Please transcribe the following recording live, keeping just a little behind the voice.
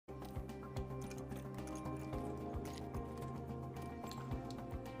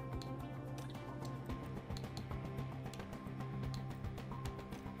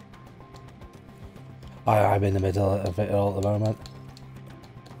I'm in the middle of it all at the moment.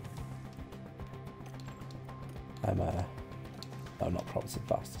 I'm not promising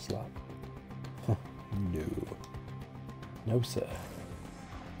fastest lap. No. No, sir.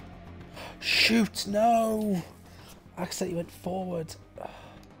 Shoot, no! I accidentally went forward.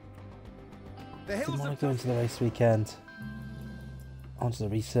 Didn't want to go into the race weekend. I wanted to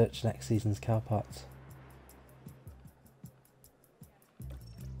research next season's car parts.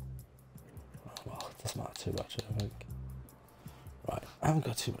 Well, it doesn't matter too much, I think. Right, I haven't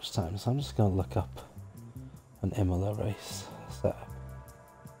got too much time, so I'm just going to look up an IMOLA race setup.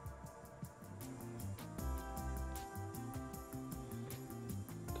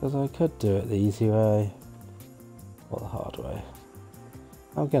 Because I could do it the easy way or the hard way.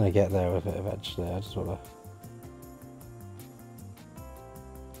 I'm going to get there with it eventually, I just want to...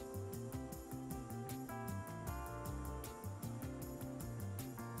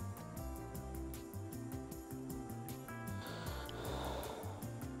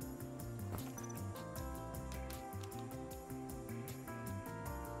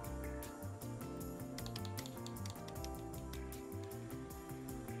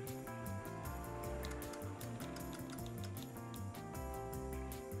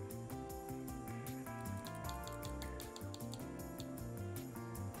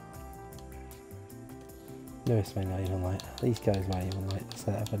 Lewis may not even like, these guys might even like the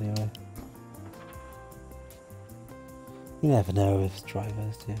setup anyway. You never know with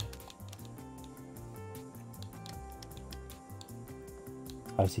drivers, do you?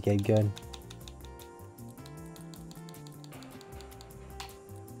 How's the game going?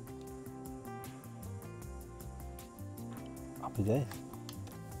 Happy days.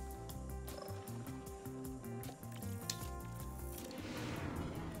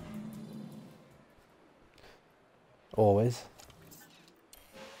 Always.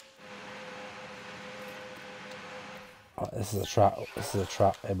 Right, this is a trap. This is a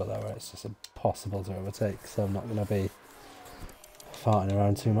trap IMOLA where it's just impossible to overtake. So I'm not going to be farting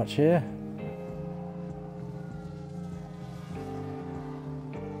around too much here.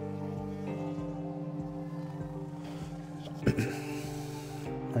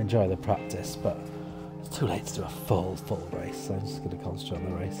 I enjoy the practice, but it's too late to do a full race. So I'm just going to concentrate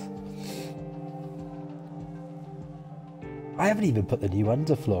on the race. I haven't even put the new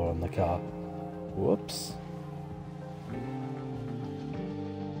underfloor on the car. Whoops.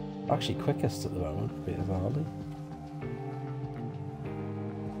 Actually quickest at the moment, Peter Harley.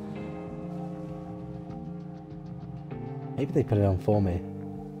 Maybe they put it on for me.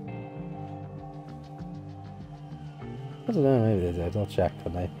 I don't know, maybe they did. I'll check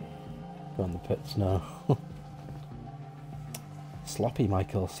when they go on the pits now. Sloppy,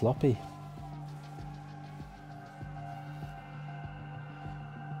 Michael, sloppy.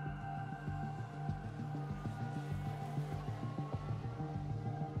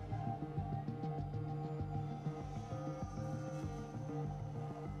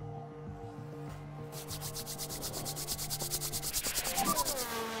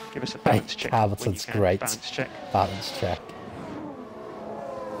 Give us a balance check. Hamilton's great. Balance check. Balance check.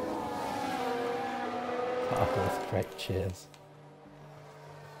 Oh, that's great. Cheers.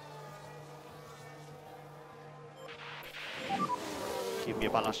 Give me a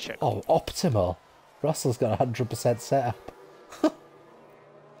balance check. Oh, optimal. Russell's got 100% setup.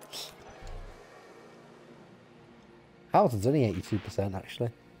 Hamilton's only 82% actually.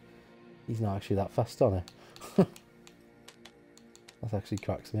 He's not actually that fast on it. That actually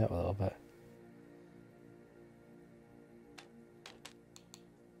cracks me up a little bit.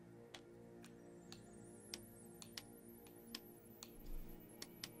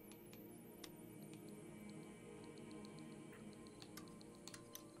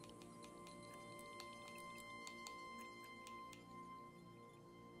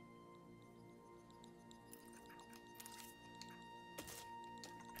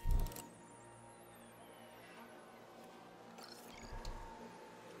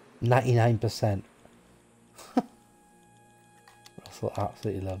 %. Russell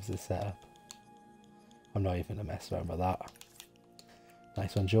absolutely loves this setup. I'm not even going to mess around with that.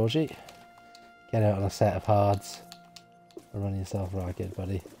 Nice one, Georgie. Get out on a set of hards and run yourself ragged,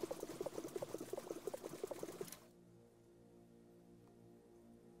 buddy.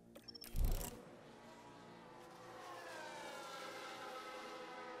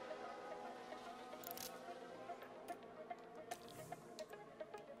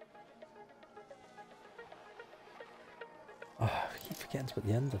 Oh, I keep forgetting to put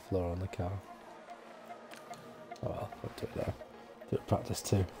the underfloor on the car. Oh well, I'll do it now. Do it practice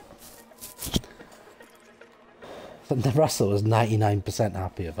too. The Russell was 99%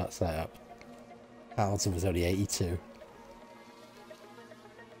 happy with that setup. Hamilton was only 82.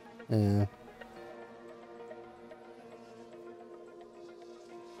 Yeah.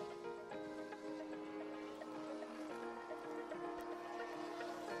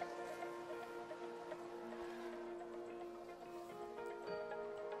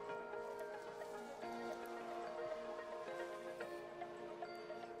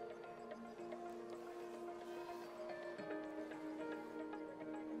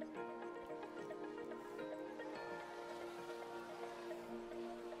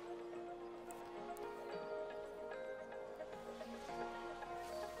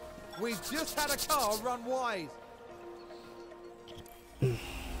 We've just had a car run wide.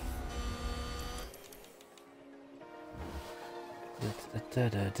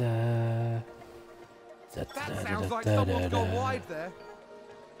 That sounds like someone's gone wide there.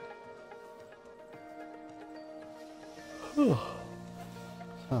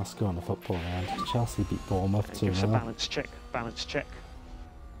 Let's go on the football round. Chelsea beat Bournemouth 2-0. Give us a balance check. Balance check.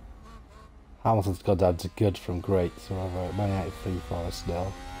 Hamilton's gone down to good from great, so I wrote Man United 3, Forest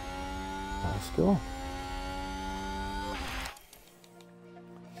 0. Let's go.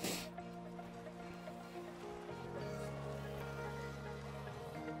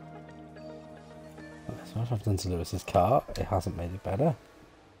 That's what I've done to Lewis's car. It hasn't made it better.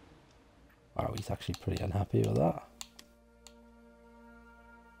 Wow, he's actually pretty unhappy with that.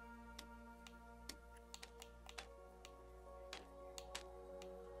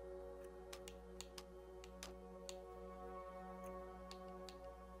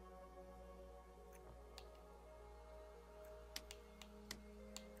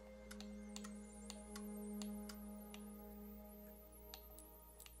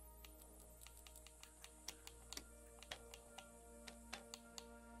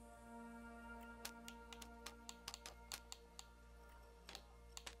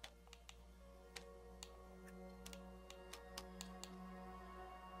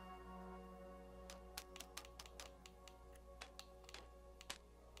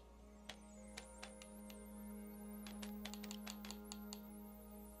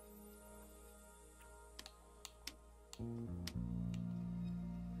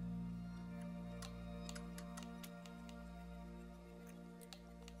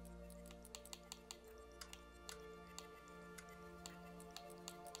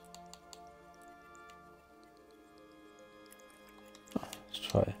 Let's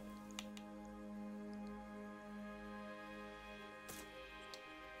try.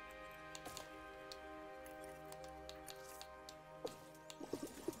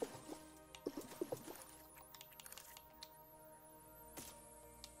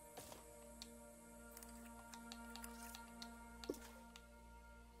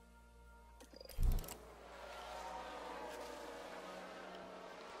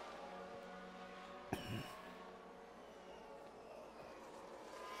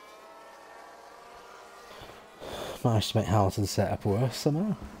 Managed to make Hamilton's setup worse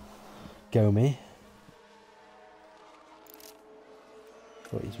somehow. Go me.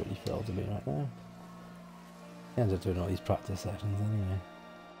 Thought he's really filled to me right now. He ends up doing all these practice sessions anyway.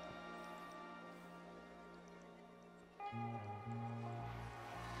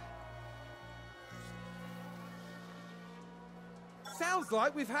 Sounds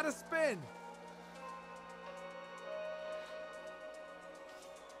like we've had a spin.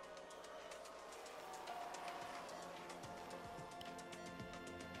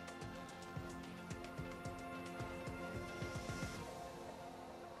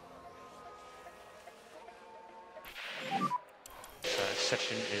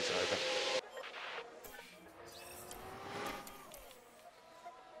 Session is over.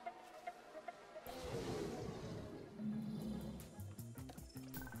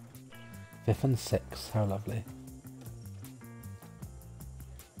 Fifth and sixth, how lovely.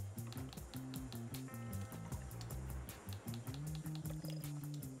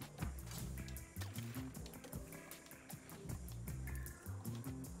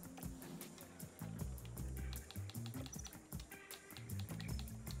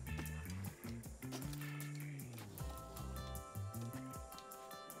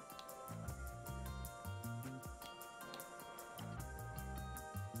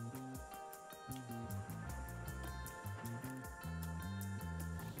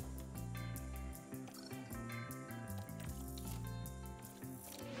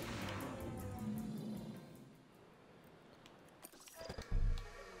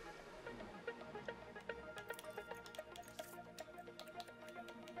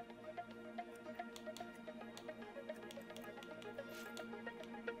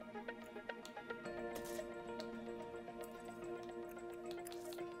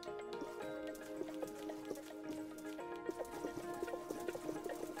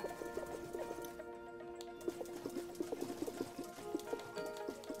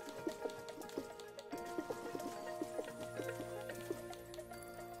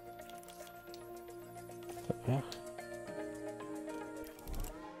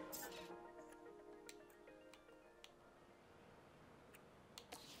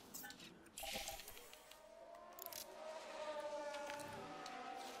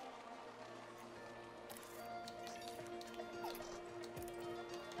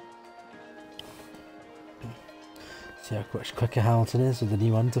 See how much quicker Hamilton is with the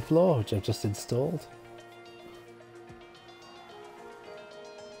new underfloor, which I've just installed.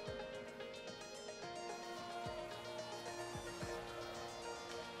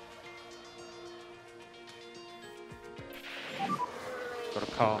 Got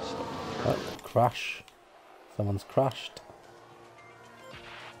a car stop. Oh, crash. Someone's crashed.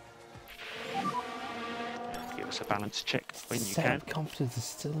 Give us a balance check when you Set can. of confidence is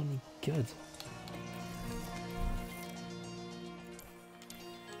still only good.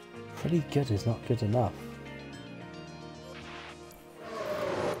 Pretty good is not good enough.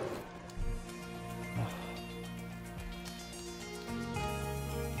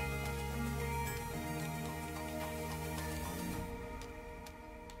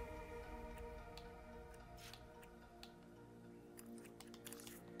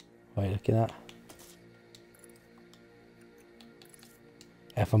 What are you looking at?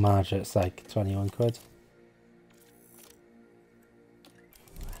 F a margin, it's like 21 quid.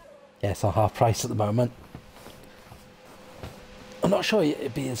 Yeah, it's on half price at the moment. I'm not sure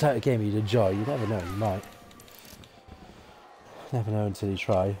it'd be the type of game you'd enjoy. You never know, you might. Never know until you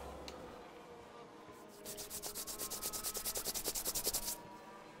try.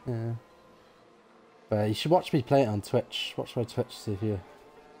 Yeah. But you should watch me play it on Twitch. Watch my Twitch, see if you...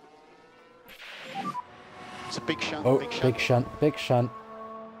 It's a big shunt. Oh, big shunt. big shunt, big shunt.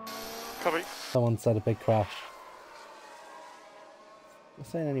 Copy. Someone said a big crash. I'm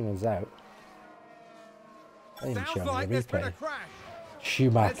not saying anyone's out. I didn't even show Sounds me like the there's been a replay. crash. Let's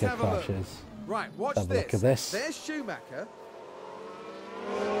Schumacher have a look. crashes. Right, watch Have a this. look at this. There's Schumacher.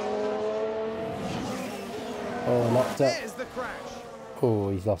 Oh, locked up. There's the crash.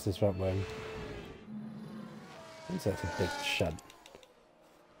 Oh, he's lost his front wing. He's that's a big shunt.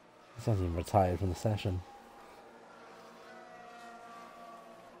 He's not even retired from the session.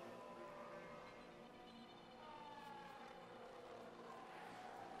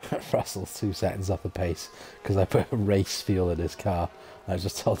 Russell's 2 seconds off the pace because I put race fuel in his car. I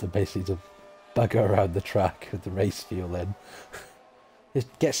just told him basically to bugger around the track with the race fuel in. It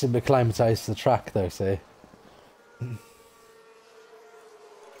gets him acclimatised to the track though, see.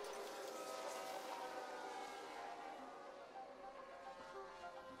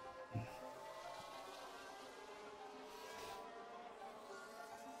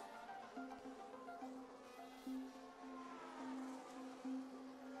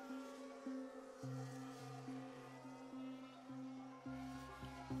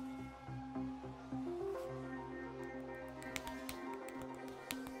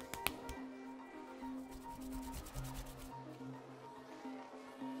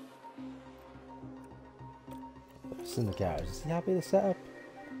 What's in the garage? Is he happy with the setup?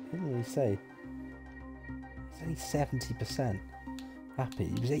 He didn't really say. He's only 70% happy.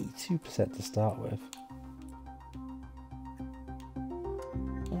 He was 82% to start with. I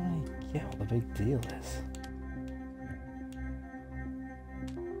don't get what the big deal is.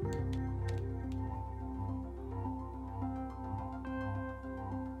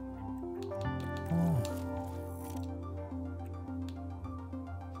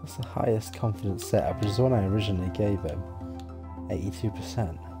 That's the highest confidence setup, which is the one I originally gave him.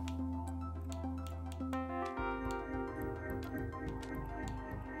 82%.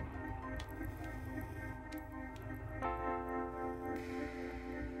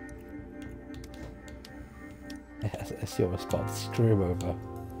 Yes, it's your response. Screw him over.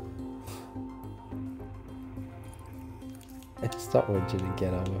 Stop whinging and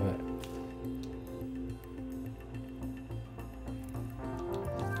get on with it.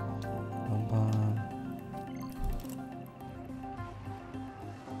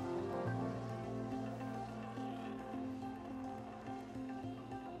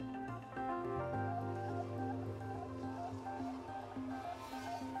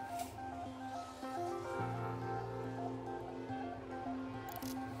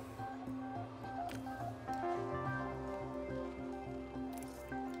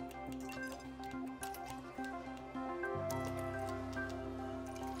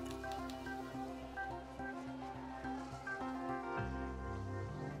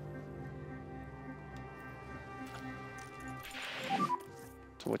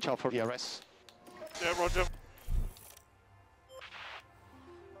 So watch out for DRS. Yeah, Roger.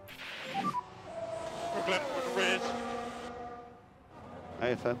 We're left with the rears.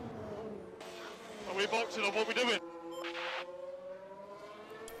 AFM. Are we boxing or what are we doing?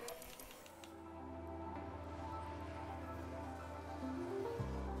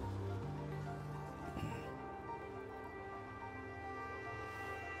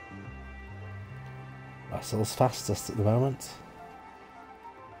 Russell's fastest at the moment.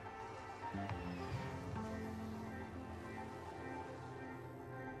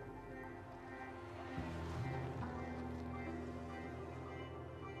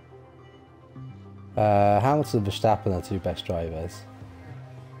 Hamilton and Verstappen are the two best drivers.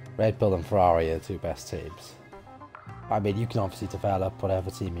 Red Bull and Ferrari are the two best teams. I mean, you can obviously develop whatever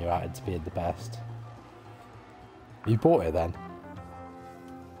team you're at into being the best. You bought it then?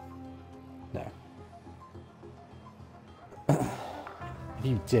 No. If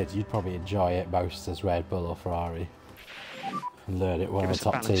you did, you'd probably enjoy it most as Red Bull or Ferrari. And learn it one of the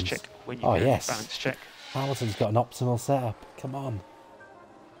top teams. Check when you Oh go. yes. Balance check. Hamilton's got an optimal setup. Come on.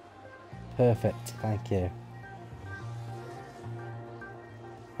 Perfect. Thank you.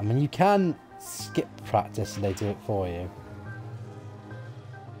 I mean, you can skip practice and they do it for you.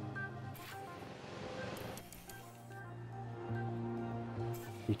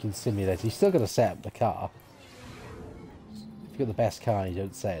 You can simulate. You still got to set up the car. If you've got the best car and you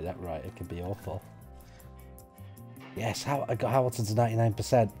don't set it up right, it can be awful. Yes, I got Hamilton to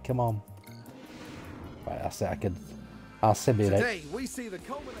 99%. Come on. Right, that's it. I'll simulate. Today we see the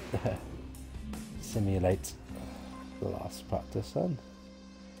culmination. Simulate the last practice then.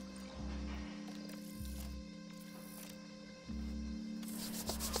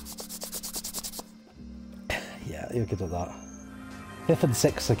 Yeah, you're good at that. 5th and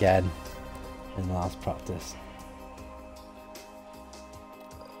 6th again in the last practice.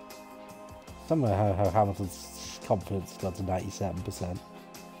 Somehow how Hamilton's confidence got to 97%.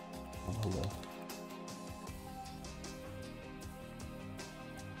 Oh, look.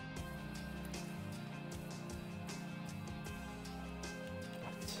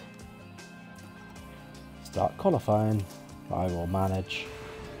 Start qualifying. I will manage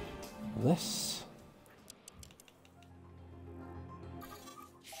this.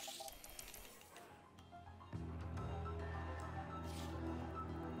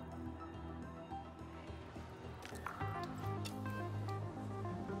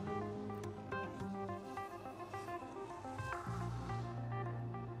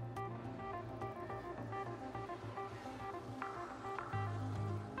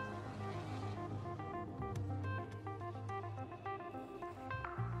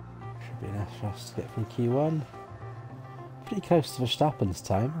 Should be enough for us to get through Q1. Pretty close to Verstappen's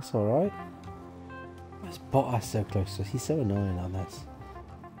time, that's alright. Where's Bottas so close to us? He's so annoying on this.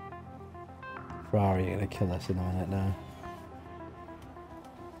 Ferrari are going to kill us in a minute now.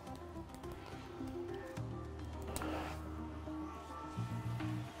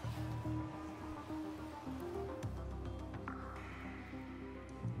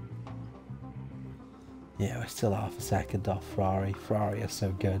 Yeah, we're still half a second off Ferrari. Ferrari are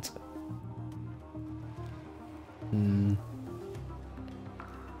so good.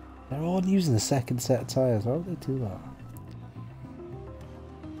 They're all using the second set of tyres. Why would they do that?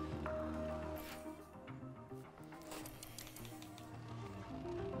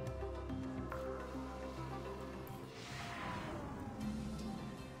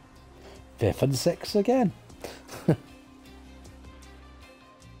 Fifth and 6th again.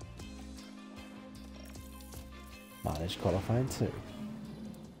 Managed qualifying too.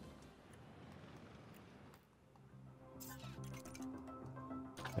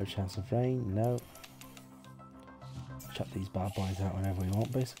 No chance of rain, no. Chuck these bad boys out whenever we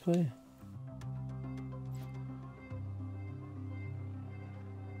want, basically.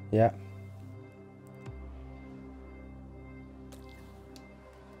 Yeah.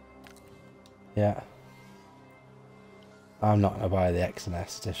 Yeah. I'm not going to buy the X and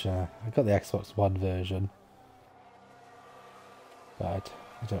S edition. I've got the Xbox One version. But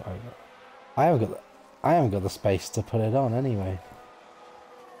I haven't got the space to put it on anyway.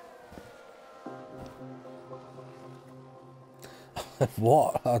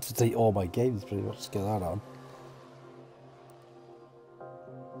 What? I have to take all my games pretty much to get that on.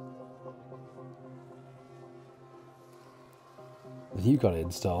 Have you got it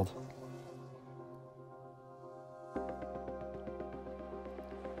installed?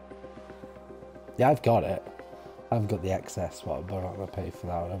 Yeah, I've got it. I haven't got the XS one, but I'm not going to pay for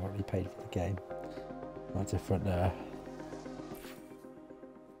that one. I've already paid for the game. Not different there.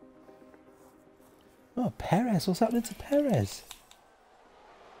 Oh, Perez. What's happening to Perez?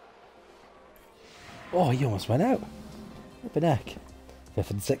 Oh, he almost went out. Flippin' heck.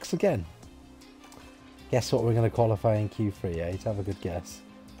 5th and 6th again. Guess what we're going to qualify in Q3, eh? Have a good guess.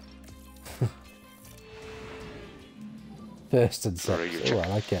 1st and 6th. Oh, I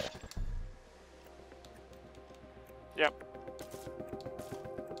like it. Yep.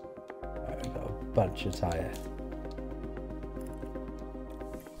 Right, we've got a bunch of tyre.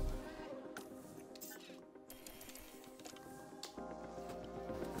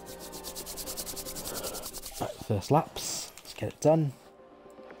 Right, first laps. Let's get it done.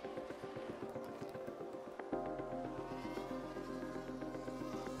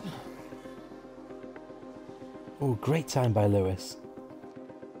 Oh, great time by Lewis.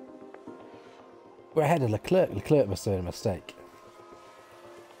 We're ahead of Leclerc. Leclerc must have made a mistake.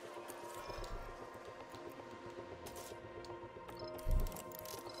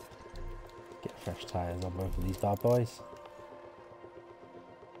 Get fresh tyres on both of these bad boys.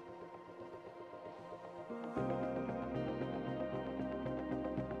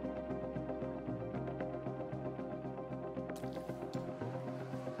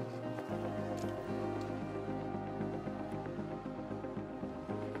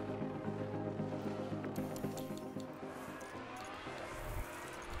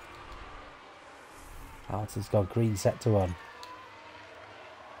 Hamilton's got green set to 1.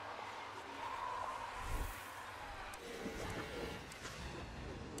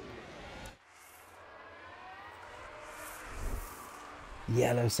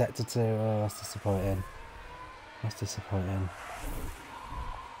 Yellow set to 2. Oh, that's disappointing. That's disappointing.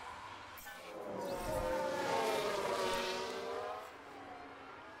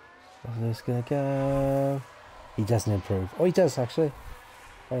 Where's gonna go? He doesn't improve. Oh, he does actually.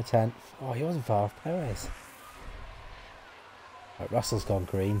 By a 10th. Oh, he wasn't far off Perez. Right, Russell's gone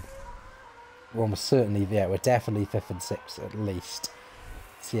green. We're almost certainly, yeah, we're definitely 5th and 6th at least.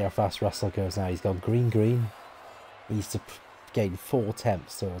 See how fast Russell goes now. He's gone green. He needs to gain 4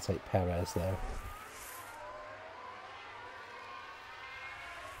 tenths to overtake Perez though.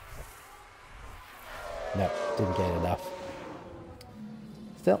 No, didn't gain enough.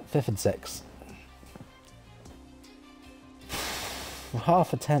 Still 5th and 6th. We're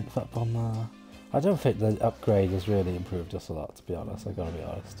half a tenth up on I don't think the upgrade has really improved us a lot, to be honest. I gotta be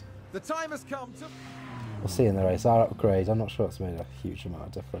honest. The time has come to... We'll see in the race. Our upgrade, I'm not sure it's made a huge amount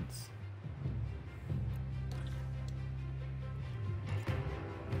of difference.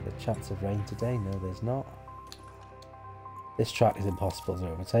 The chance of rain today? No, there's not. This track is impossible to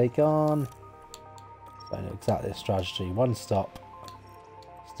overtake on. So I know exactly the strategy. One stop.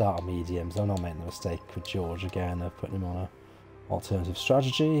 Start on mediums. I'm not making the mistake with George again of putting him on a alternative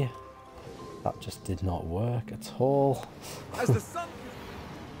strategy. That just did not work at all. As the sun...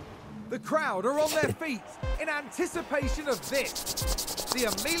 The crowd are on their feet in anticipation of this, the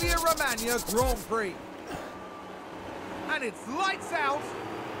Emilia-Romagna Grand Prix. And it's lights out,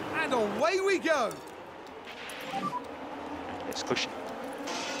 and away we go. It's cushion.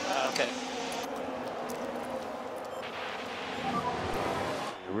 Okay.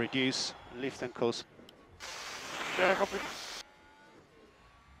 Reduce, lift and coast. Yeah, copy.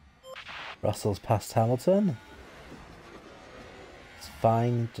 Russell's past Hamilton. It's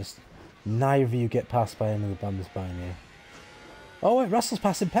fine, just neither of you get passed by any of the bums behind you. Oh wait, Russell's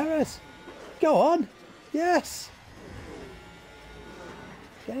passing Perez. Go on. Yes.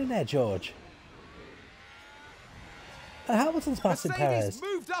 Get in there, George. And Hamilton's passing Perez.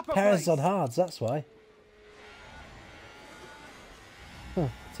 Perez is on hards, that's why. Huh,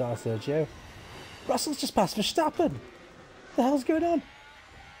 sorry, Sergio. Russell's just passed Verstappen. What the hell's going on?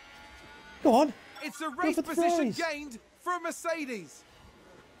 Go on. It's a race position gained for Mercedes.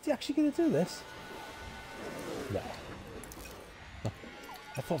 Is he actually going to do this? No.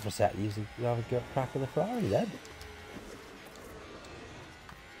 I thought for a second he was going to have a good crack at the Ferrari then.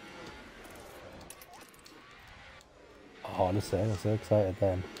 Oh, honestly, I'm so excited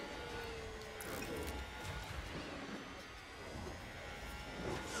then.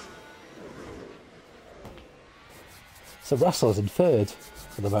 So Russell's in 3rd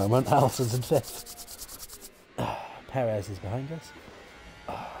for the moment, Hamilton's in 5th. Perez is behind us.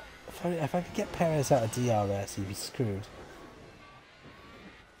 If I could get Perez out of DRS, he'd be screwed.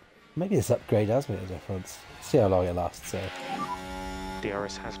 Maybe this upgrade has made a difference. See how long it lasts.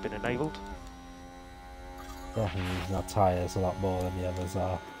 DRS has been enabled. Definitely using our tyres a lot more than the others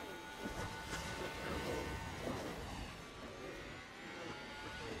are.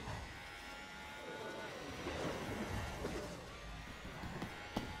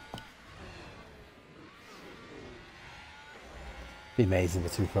 Be amazing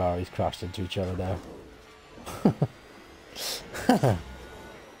if the 2 Ferraris crashed into each other now.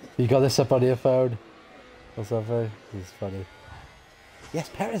 You got this up on your phone or something? This is funny. Yes,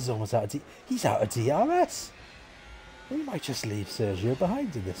 Perez is almost out of he's out of DRS. We might just leave Sergio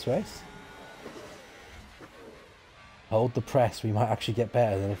behind in this race. Hold the press. We might actually get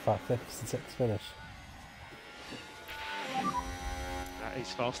better than a 5th and 6th finish. That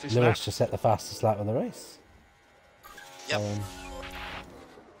is fastest Lewis lap. just set the fastest lap of the race. Yep.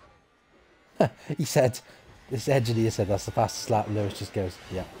 He said, this engineer said that's the fastest lap, and Lewis just goes,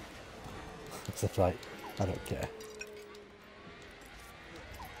 yeah. It's the flight. I don't care.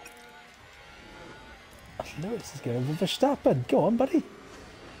 Lewis is going with Verstappen. Go on, buddy.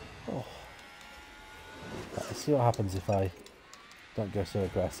 Oh. Let's see what happens if I don't go so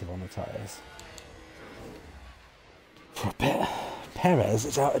aggressive on the tyres. For a bit. Perez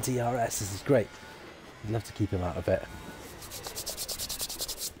is out of DRS. This is great. I'd love to keep him out of it.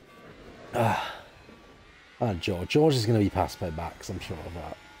 And George. George is going to be passed by Max, I'm sure of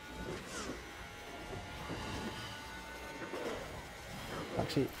that.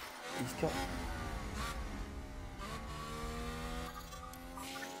 Actually, he's got...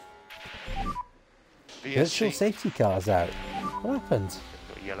 Virtual safety car's out. What happened?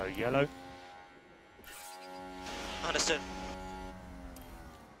 Got yellow, yellow. Understood.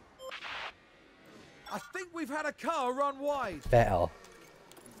 I think we've had a car run wide. VIII.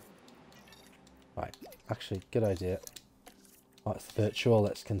 Right, actually, good idea. Oh, it's virtual,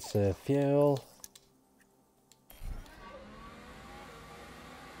 let's conserve fuel.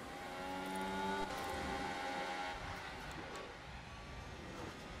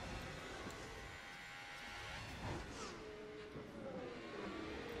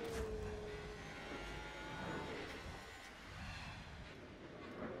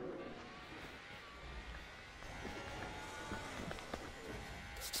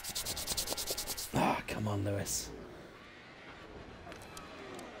 Come on, Lewis.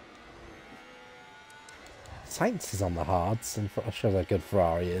 Sainz is on the hards, and I'm sure how good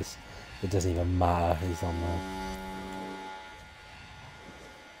Ferrari is. It doesn't even matter, he's on there.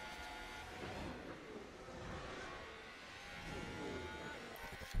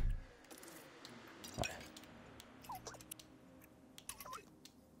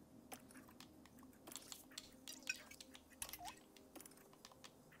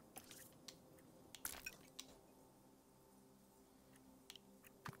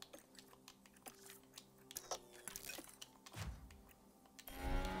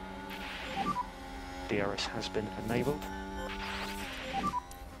 DRS has been enabled.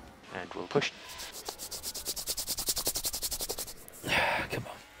 And we'll push. Come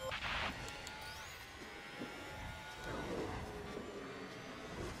on.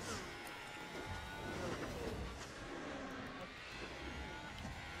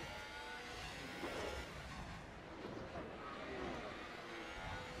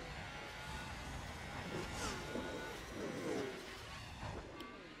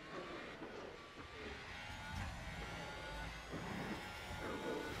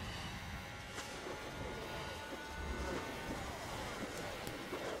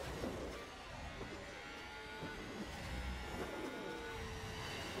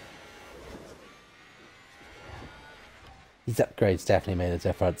 These upgrades definitely made a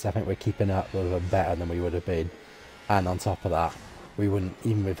difference. I think we're keeping up with them better than we would have been. And on top of that, we wouldn't,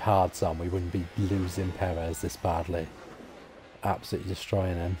 even with hards on, we wouldn't be losing Perez this badly. Absolutely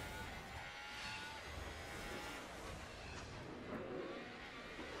destroying him.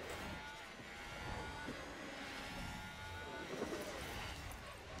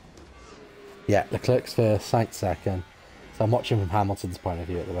 Yeah, Leclerc's first, Sainz second. So I'm watching from Hamilton's point of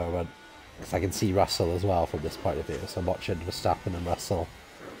view at the moment. Because I can see Russell as well from this point of view. So I'm watching Verstappen and Russell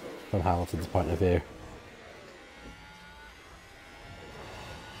from Hamilton's point of view.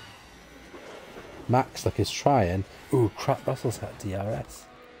 Max, look, is trying. Ooh, crap, Russell's had DRS.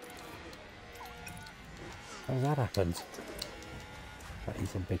 How's that happened? Right,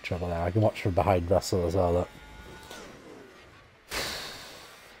 he's in big trouble now. I can watch from behind Russell as well, look.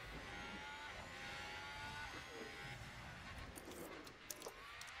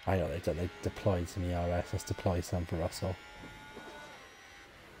 I know they've done, they deployed some ERS, let's deploy some for Russell.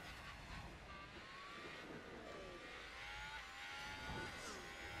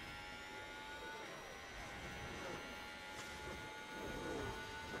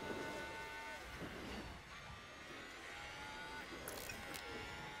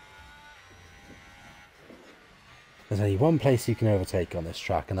 There's only one place you can overtake on this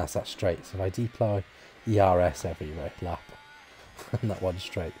track, and that's that straight. So if I deploy ERS every lap, and that one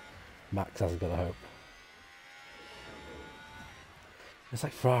straight, Max hasn't got a hope. It's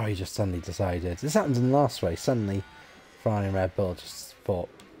like Ferrari just suddenly decided. This happened in the last race. Suddenly, Ferrari and Red Bull just fought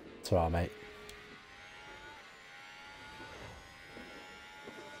to our mate.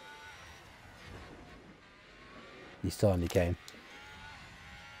 You still on your game.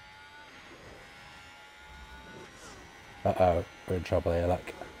 Uh-oh, we're in trouble here,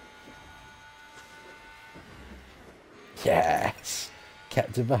 look. Yes!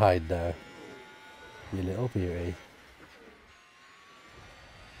 Kept him behind though. You little beauty.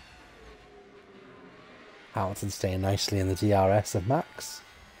 Hamilton staying nicely in the DRS of Max.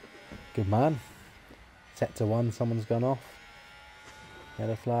 Good man. Sector 1, someone's gone off.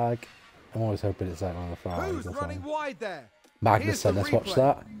 Yellow flag. I'm always hoping it's like one of the Ferraris. Who's running wide there? Magnussen, let's watch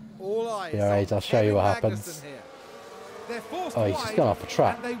that. All eyes Yeah, right, on I'll show you what Kevin happens. Magnussen here. They're forced Oh, he's just wide, gone off the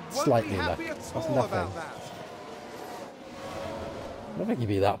track. and they won't Slightly, be look. happy at That's all nothing. about that. I don't think he'd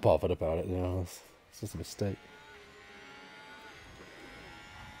be that bothered about it, you know. It's just a mistake.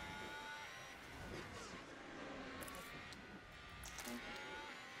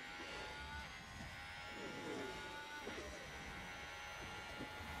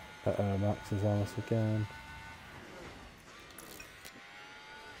 Max is on us again.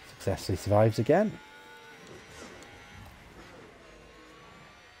 Successfully survives again.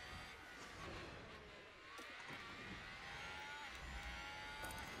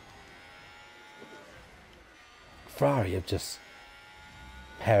 Ferrari have just...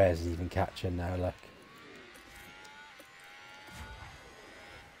 Perez is even catching now, look.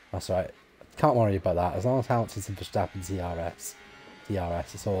 That's right. Can't worry about that. As long as Hamilton's in Verstappen's DRS,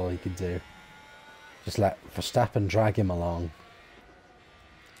 that's all he can do. Just let Verstappen drag him along.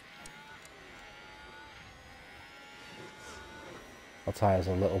 Our tyres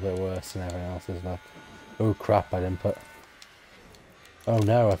are a little bit worse than everyone else's, look. Oh crap, I didn't put... Oh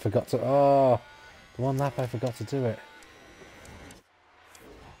no, I forgot to... Oh! The one lap I forgot to do it.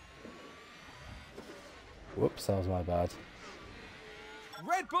 Whoops, that was my bad.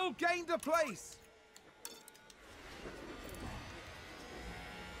 Red Bull gained a place.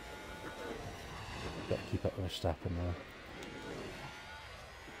 Gotta keep up with Verstappen now.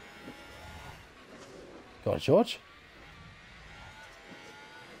 Got it, George?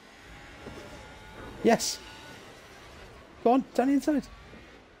 Yes! Go on, down the inside.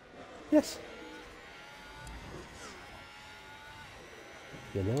 Yes.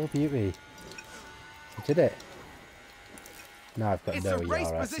 You little beauty. You did it. Now I've got It's no a race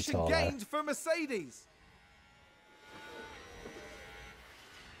ERS position at all. gained for Mercedes.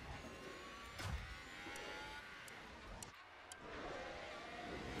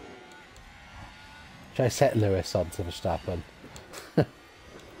 Should I set Lewis on to Verstappen?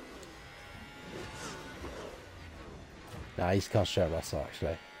 Nah, he's can't show Russell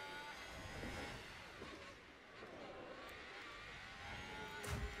actually.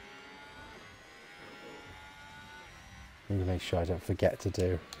 Need to make sure I don't forget to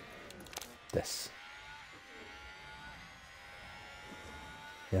do this.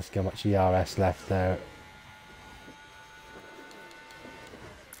 Yes, how much ERS left there.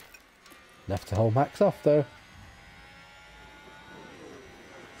 Enough to hold Max off though.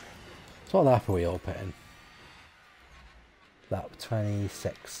 So what lap are we all putting? Lap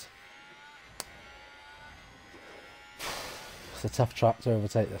 26. It's a tough track to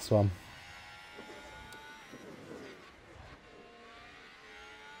overtake this one.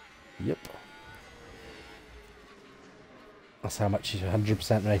 Yep. That's how much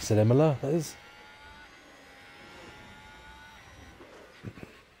 100% race at Imola is.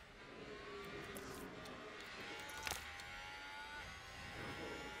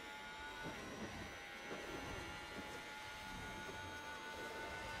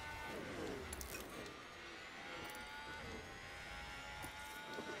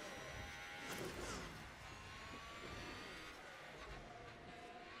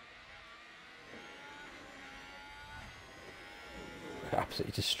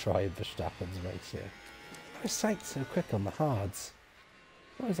 Absolutely destroyed Verstappen's race here. Why is Sainz so quick on the hards?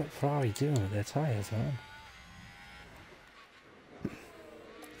 What is that Ferrari doing with their tyres, man?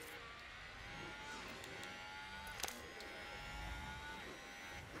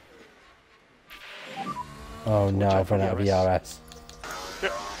 Oh no, I've run out of ERS.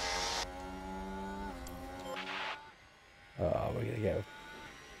 Oh, we're gonna go.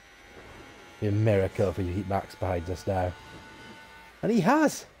 It'd be a miracle if we keep Max behind us now. And he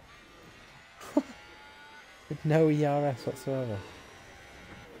has! With no ERS whatsoever.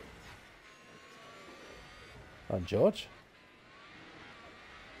 On George.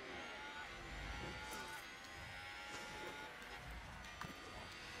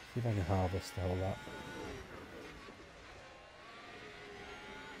 See if I can harvest the whole lot.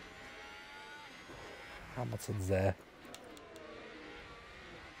 Hamilton's there.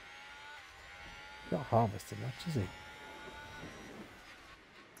 He's not harvesting much, is he?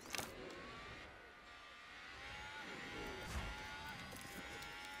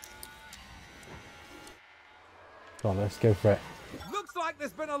 Come on, let's go for it. Looks like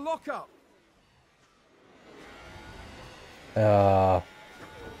there's been a lockup. Red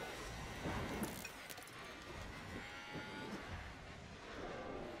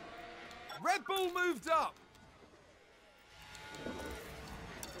Bull moved up.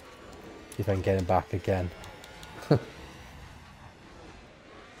 See if I can get him back again.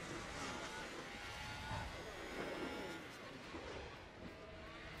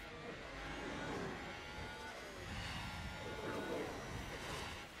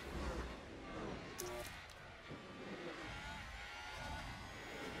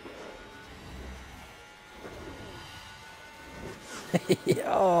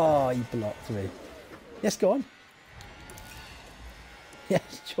 Oh, he blocked me. Yes, go on.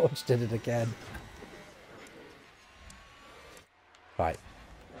 Yes, George did it again. Right.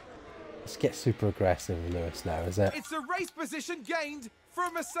 Let's get super aggressive with Lewis now, is it? It's a race position gained for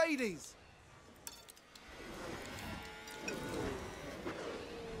a Mercedes.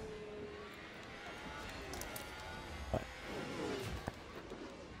 Right.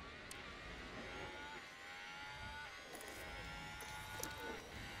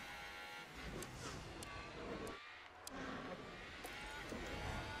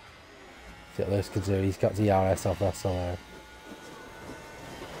 See what Lewis can do. He's got the ERS off Russell now.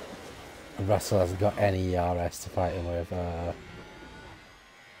 And Russell hasn't got any ERS to fight him with.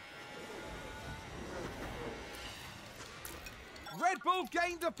 Red Bull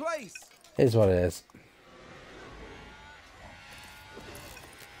gained a place. Here's what it is.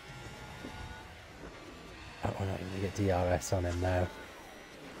 Oh, we're not going to get DRS on him now.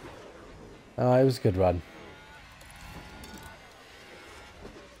 Oh, it was a good run.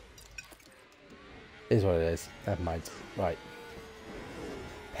 Is what it is. Never mind. Right.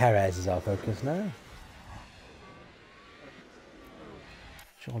 Perez is our focus now.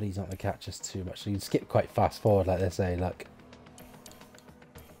 Surely he's not going to catch us too much. So you skip quite fast forward like this, eh? Look.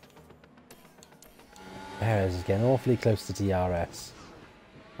 Perez is getting awfully close to DRS.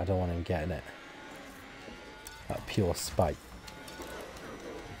 I don't want him getting it. That pure spite.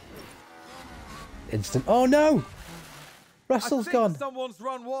 Instant. Oh no! Russell's gone. Someone's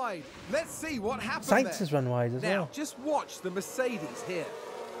run wide. Let's see what happens. Sainz has run wide as well. Now, just watch the Mercedes here.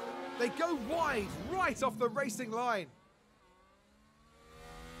 They go wide right off the racing line.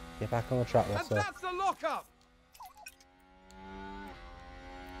 Get back on the track, And Russell. that's the lockup.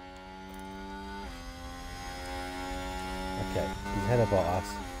 Okay, he's ahead of Bottas.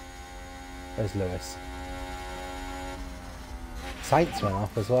 Where's Lewis? Sainz went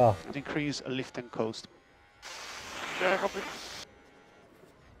off as well. Decrease lift and coast. Yeah, copy.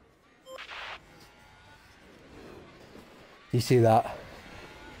 You see that?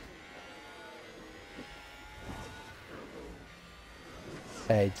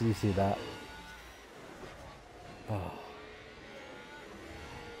 Hey, did you see that? Oh.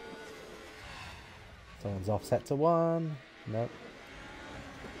 Someone's offset to 1. Nope.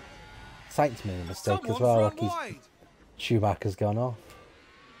 Sainz made a mistake as Someone's well. run Like wide. Schumacher's gone off.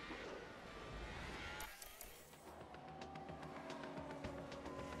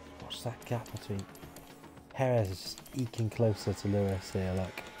 Watch that gap between. Perez is just eking closer to Lewis here,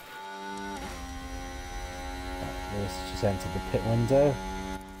 look. Right, Lewis just entered the pit window.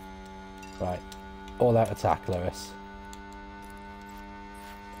 Right, all out attack, Lewis.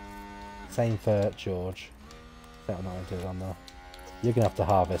 Same for George. I don't know what to do on there. You're going to have to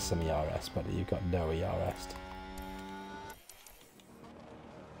harvest some ERS, but you've got no ERS.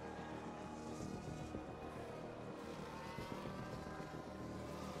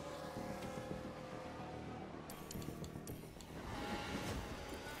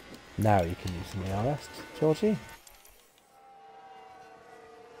 Now you can use some ERS, Georgie.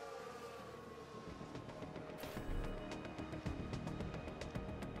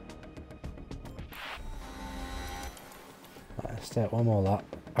 Right, let's stay at one more lap.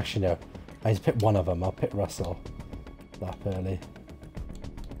 Actually, no. I need to pick one of them. I'll pick Russell. Lap early.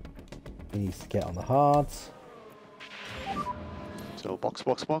 He needs to get on the hards. So box,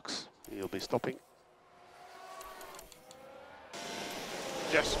 box, box. You'll be stopping.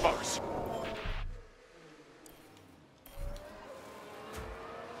 Yes, box.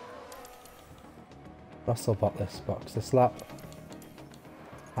 Russell box this lap.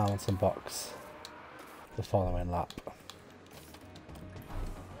 Hamilton box the following lap.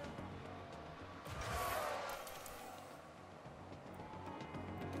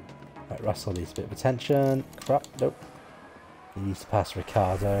 Right, Russell needs a bit of attention. Crap, nope. He needs to pass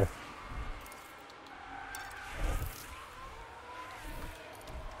Ricardo.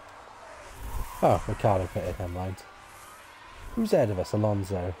 Oh, Ricardo pitted, never mind. Who's ahead of us?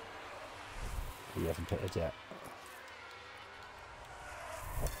 Alonso. He hasn't pitted yet.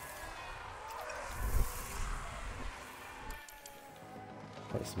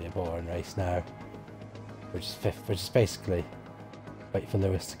 It's to be a boring race now. Which is fifth, which is basically wait for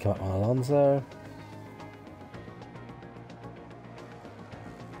Lewis to come up on Alonso.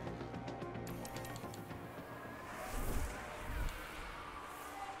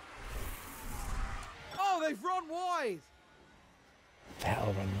 Oh, they've run wide. Vettel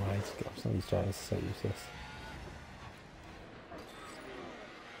run wide. God, some of these drivers are so useless.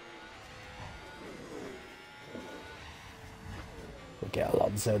 We'll get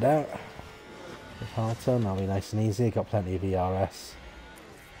Alonso now. hard turn, that'll be nice and easy. Got plenty of ERS.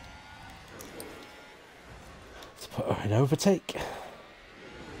 Let's put her in overtake.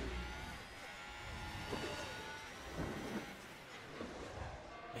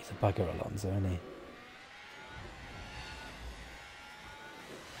 He's a bugger, Alonso, isn't he?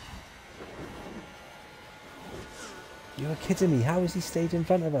 You're kidding me, how has he stayed in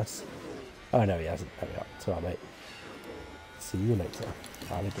front of us? Oh no, he hasn't. There we are. It's alright, mate. See you later,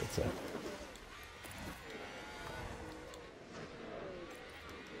 alligator.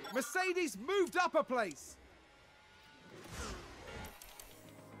 Mercedes moved up a place.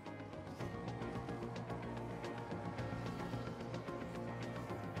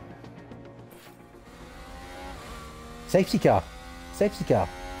 Safety car! Safety car!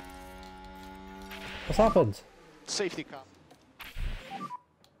 What's happened? Safety car.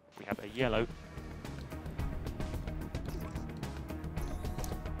 We have a yellow.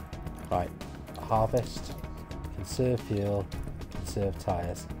 Right, harvest, conserve fuel, conserve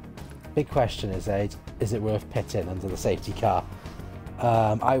tyres. Big question is, Aid, is it worth pitting under the safety car?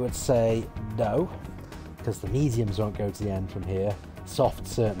 I would say no, because the mediums won't go to the end from here. Soft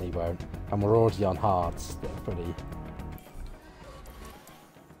certainly won't, and we're already on hards that are pretty...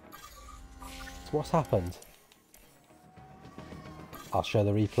 So what's happened? I'll show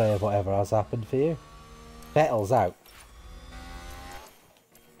the replay of whatever has happened for you. Vettel's out.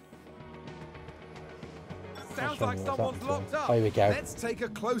 Sounds like someone's locked up. Oh, here we go. Let's take a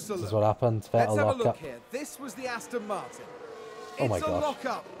closer This is look. what happened. Let's Vettel have a lock look up. here. This was the Aston Martin. Oh my It's a gosh.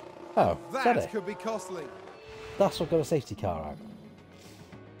 lock-up. Oh, is that That it? could be costly. That's what got a safety car out.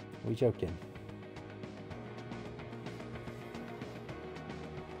 Are we joking?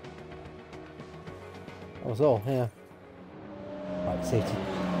 That was all, yeah. Right, safety.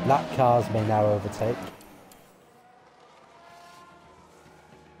 Lap cars may now overtake.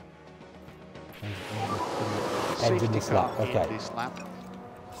 Ending this lap, okay. This lap.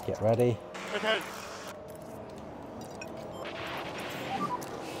 Let's get ready. Okay.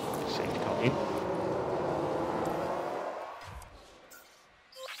 Safety car in.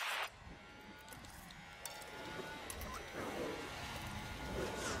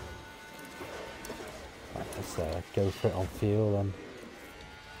 Right, let's go for it on fuel and...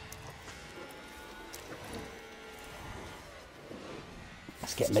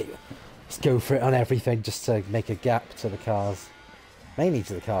 Let's go for it on everything just to make a gap to the cars. Mainly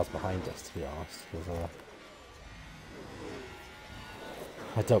to the cars behind us, to be honest. Because,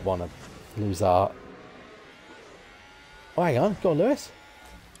 I don't want to lose our... Oh, hang on. Go on, Lewis.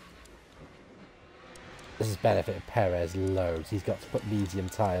 This has benefited Perez loads. He's got to put medium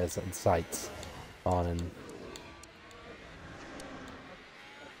tyres and sights on and...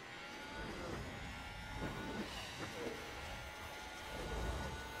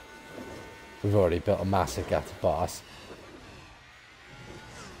 We've already built a massive gap to Bottas.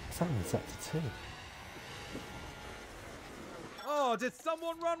 What's happening in sector 2? Oh, did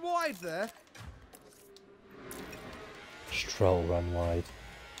someone run wide there? Stroll run wide.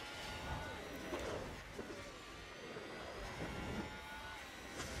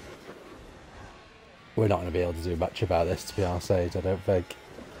 We're not going to be able to do much about this, to be honest, I don't think.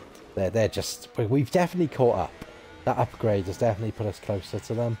 They're just... We've definitely caught up. That upgrade has definitely put us closer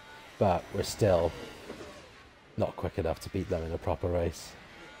to them, but we're still not quick enough to beat them in a proper race.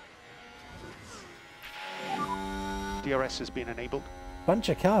 DRS has been enabled. Bunch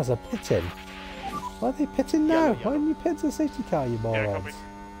of cars are pitting. Why are they pitting now? Yellow. Why didn't you pit the safety car, you morons? copy.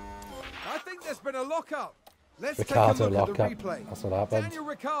 I think there's been a lock-up. Let's Ricciardo take a look at the lock-up. replay. That's what happened. Daniel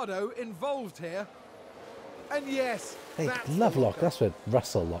Ricciardo involved here. And yes, Hey, that's love the lock. lock-up. That's where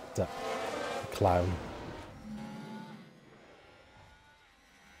Russell locked up. Clown.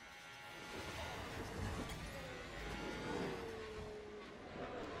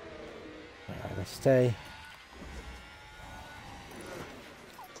 Right, let's stay.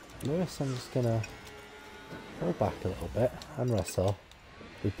 Lewis, I'm just gonna pull back a little bit and Russell.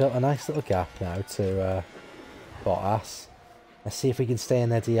 We've built a nice little gap now to Bottas. Let's see if we can stay in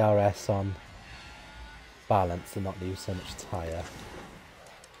their DRS on balance and not lose so much tyre.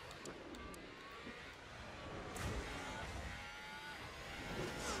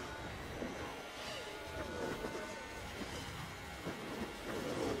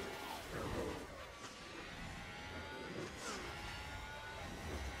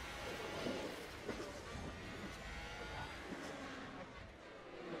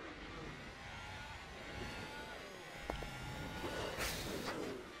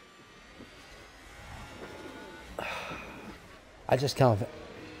 I just can't...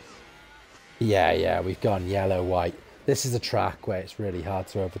 Yeah, we've gone yellow, white. This is a track where it's really hard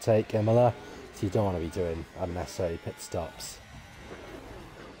to overtake Imola. So you don't want to be doing unnecessary pit stops.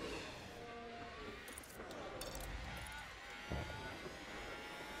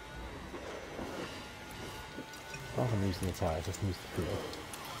 Rather than using the tyres, just use the fuel.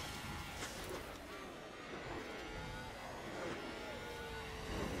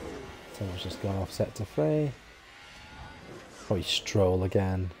 Someone's just gone off set to free. Probably Stroll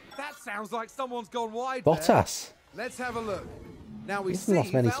again. That sounds like someone's gone wide. Bottas! There. Let's have a look. Now we He's see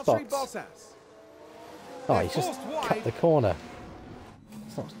lost many Valtteri spots. Bottas. Oh, They're he's just forced wide. cut the corner.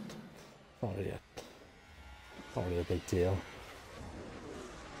 It's not really a big deal.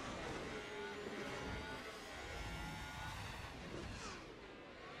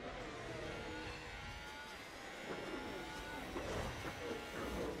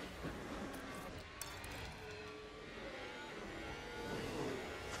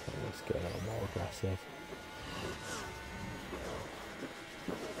 Let's get a little more aggressive.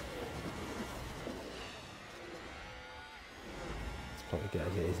 It's probably a good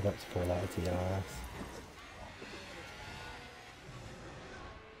idea. He's about to fall out of DRS.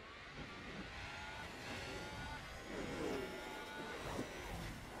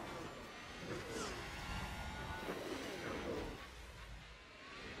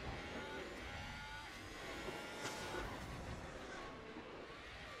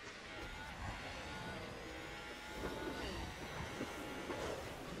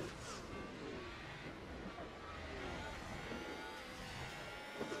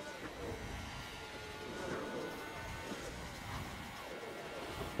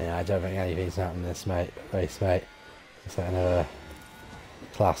 Yeah, I don't think anything's happened this race, mate. It's like another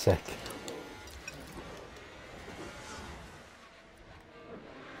classic.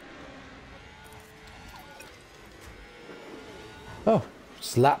 Oh,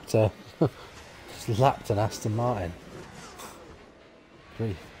 slapped her. Slapped an Aston Martin.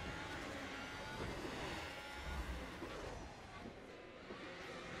 Grief.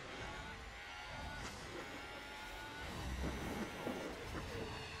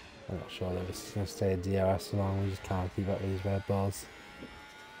 I'm not sure that this is going to stay in DRS for long. We just can't keep up with these red balls.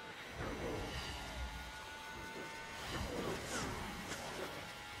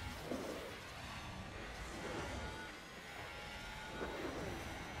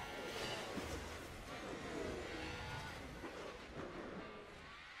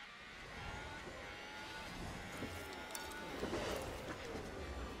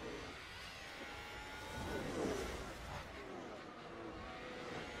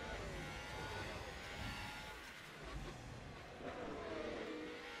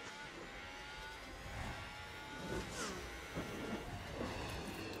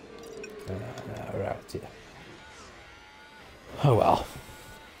 We're out here. Oh well.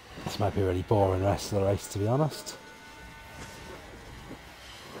 This might be a really boring rest of the race, to be honest.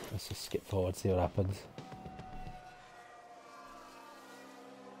 Let's just skip forward, see what happens.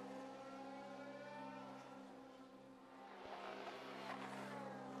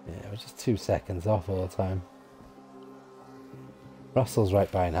 Yeah, we're just 2 seconds off all the time. Russell's right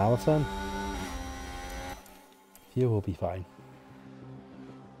behind Hamilton. You will be fine.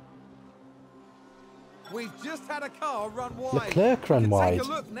 We've just had a car run wide. Leclerc run wide. Take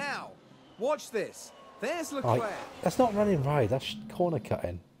a look now. Watch this. There's Oh, Leclerc. that's not running wide, that's corner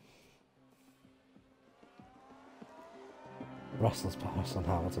cutting. Russell and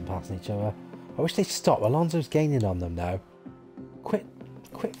Hamilton passing each other. I wish they'd stop. Alonso's gaining on them now. Quit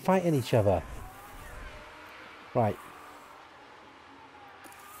fighting each other. Right.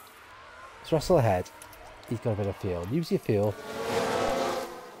 It's Russell ahead. He's got a bit of fuel. Use your fuel.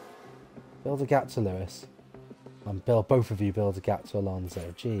 Build a gap to Lewis. And both of you build a gap to Alonso.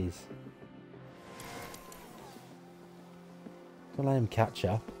 Jeez. Don't let him catch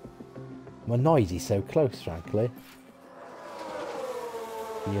up. I'm annoyed he's so close, frankly.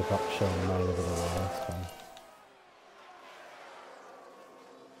 You've not shown mine over the last one.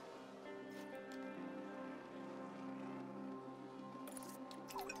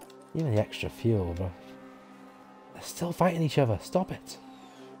 Even the extra fuel, bro. They're still fighting each other. Stop it.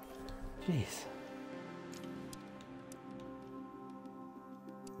 Jeez.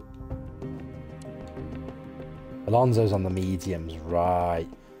 Alonso's on the mediums, right.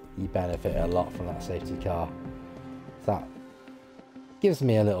 He benefited a lot from that safety car. That gives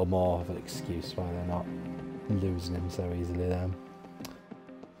me a little more of an excuse why they're not losing him so easily then.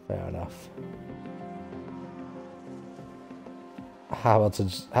 Fair enough.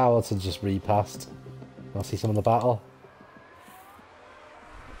 Hamilton just repassed. Want to see some of the battle?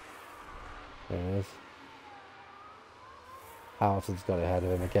 There he is. Hamilton's got ahead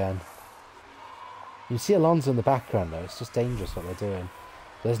of him again. You see Alonso in the background though, it's just dangerous what they're doing.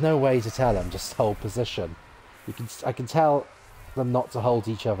 There's no way to tell them just hold position. I can tell them not to hold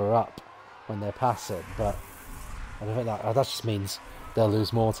each other up when they're passing, but I don't think that just means they'll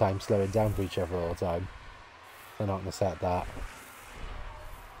lose more time slowing down for each other all the time. They're not going to set that.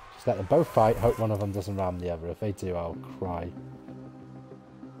 Just let them both fight, hope one of them doesn't ram the other. If they do, I'll cry.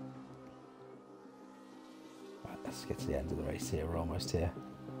 Right, let's get to the end of the race here. We're almost here.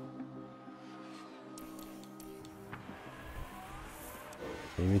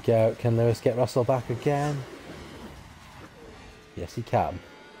 Here we go. Can Lewis get Russell back again? Yes, he can.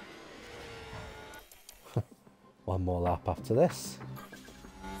 One more lap after this.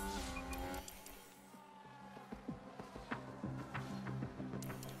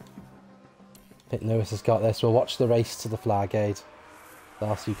 I think Lewis has got this. We'll watch the race to the flag aid.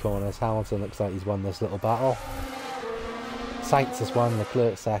 Last few corners. Hamilton looks like he's won this little battle. Sainz has won,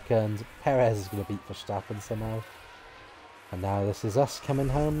 Leclerc second. Perez is going to beat Verstappen somehow. And now this is us coming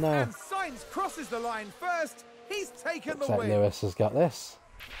home now. And Sainz crosses the line first. He's taken Looks the like win. Lewis has got this.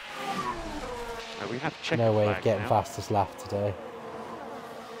 We have checked No the way of flag getting now. fastest lap today.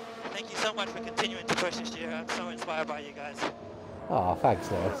 Thank you so much for continuing to push this year. I'm so inspired by you guys. Oh, thanks,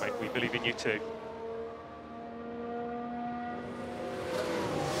 Lewis. Mate, we believe in you too.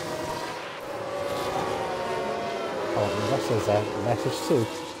 Oh, Russell's a message too.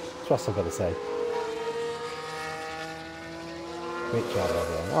 What's Russell got to say? Great job,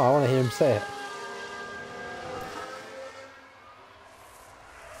 everyone. Oh, I want to hear him say it.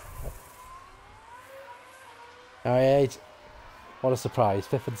 Alright, what a surprise.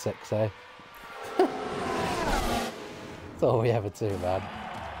 5th and 6th, eh? That's all we ever do, man.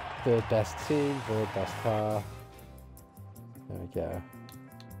 3rd best team, 3rd best car. There we go.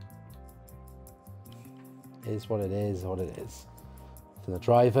 Is what it is, what it is. For the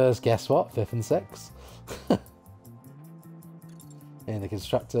drivers, guess what? 5th and 6th. In the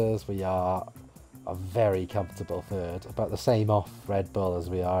constructors, we are a very comfortable 3rd. About the same off Red Bull as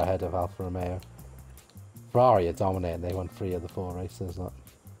we are ahead of Alfa Romeo. Ferrari are dominating. They won 3 of the 4 races. Look.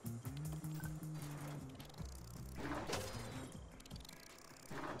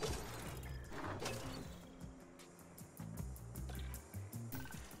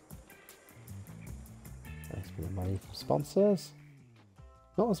 Nice bit of money from sponsors.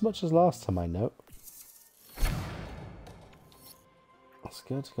 Not as much as last time, I note. That's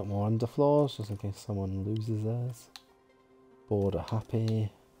good. Got more underfloors just in case someone loses theirs. Board are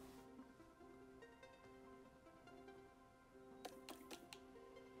happy.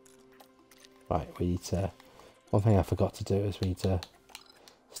 Right, we need to... One thing I forgot to do is we need to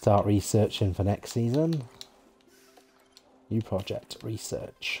start researching for next season. New project,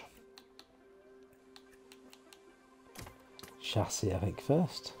 research. Chassis, I think,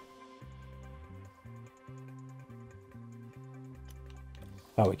 first.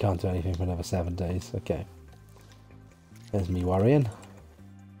 Oh, we can't do anything for another 7 days. Okay. There's me worrying.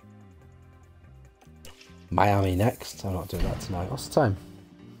 Miami next. I'm not doing that tonight. What's the time?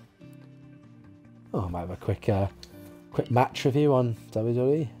 Oh, I might have a quick match review on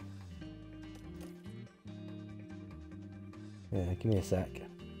WWE. Yeah, give me a sec.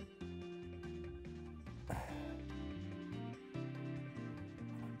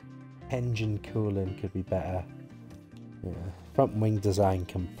 Engine cooling could be better. Yeah. Front wing design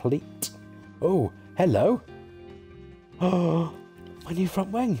complete. Oh, hello. Oh, my new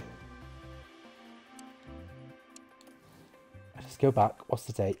front wing. I just go back. What's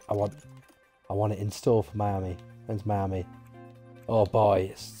the date? I want it in store for Miami. When's Miami? Oh boy,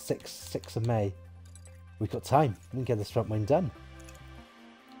 it's 6th of May. We've got time. We can get this front wing done.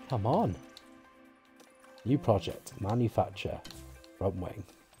 Come on. New project. Manufacture. Front wing.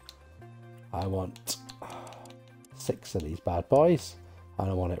 I want 6 of these bad boys. I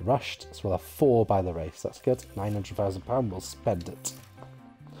don't want it rushed. So we'll have 4 by the race. That's good. £900,000. We'll spend it.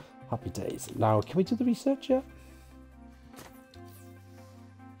 Happy days. Now, can we do the research yet?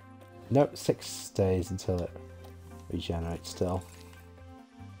 No, 6 days until it regenerates still.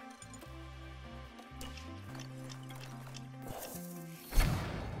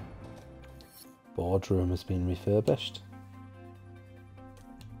 Boardroom has been refurbished.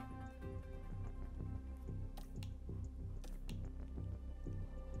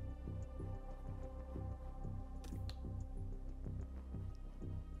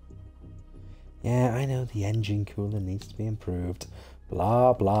 Yeah, I know the engine cooling needs to be improved.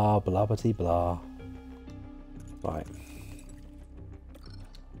 Blah, blah, blah-bitty blah. Right.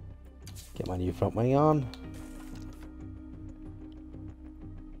 Get my new front wing on.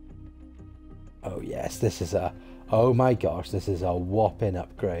 Oh yes, this is a... Oh my gosh, this is a whopping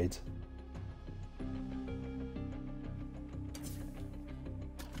upgrade.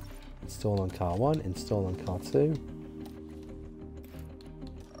 Install on car 1, install on car 2.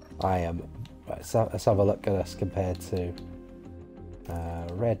 I am... Right, so let's have a look at us compared to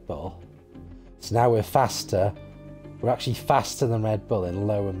Red Bull. So now we're faster. We're actually faster than Red Bull in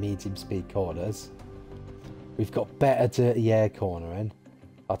low and medium speed corners. We've got better dirty air cornering.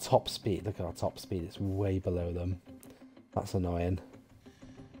 Our top speed, look at our top speed, it's way below them. That's annoying.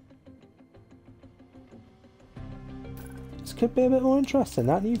 This could be a bit more interesting,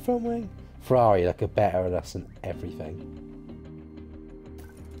 that new front wing. Ferrari look better at us in everything.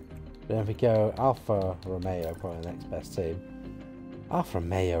 But if we go Alfa Romeo, probably the next best team. Alfa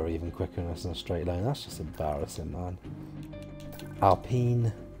Romeo are even quicker than us in a straight line. That's just embarrassing, man.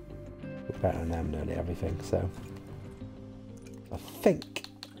 Alpine, we're better than them nearly everything. So I think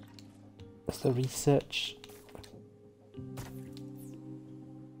that's the research.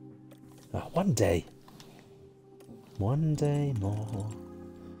 One day more.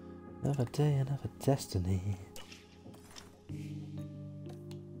 Another day, another destiny.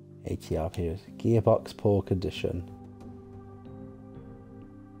 ATR period. Gearbox poor condition.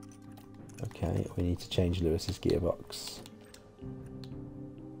 Okay, we need to change Lewis's gearbox.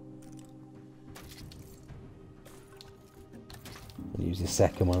 We'll use the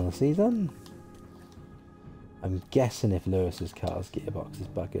second one of the season. I'm guessing if Lewis's car's gearbox is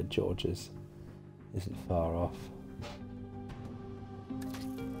buggered, George's isn't far off.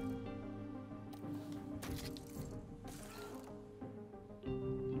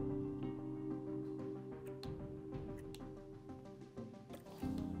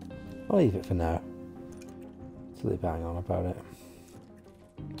 I'll leave it for now. Till they bang on about it.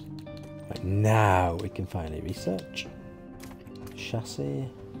 Right, now we can finally research. Chassis.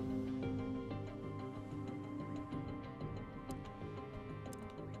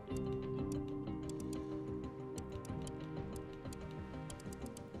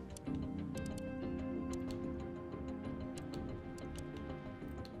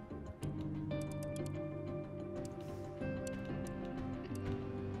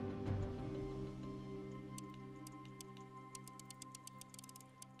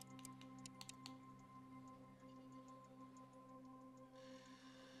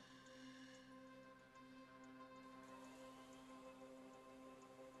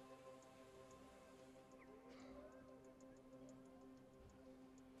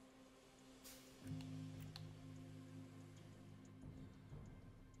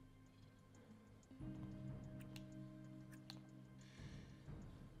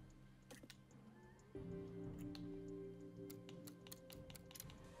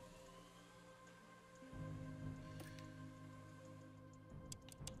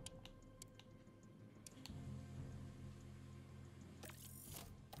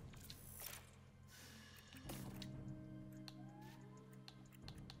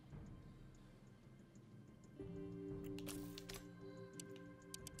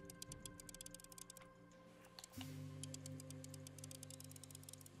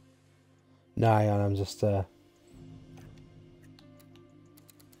 No, I'm just I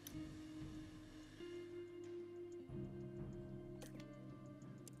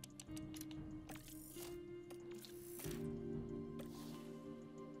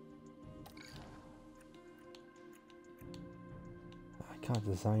can't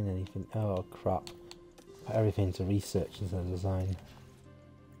design anything. Oh crap. Put everything to research instead of design.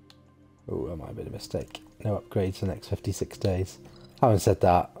 Oh, that might have been a mistake. No upgrades for the next 56 days. Having said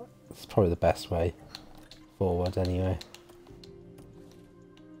that, it's probably the best way forward anyway.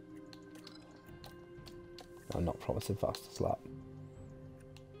 I'm not promising fastest lap.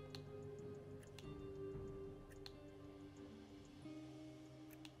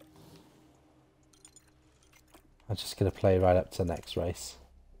 I'm just going to play right up to the next race.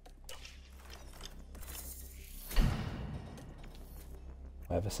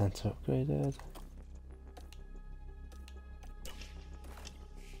 Weather center upgraded.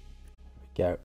 Go.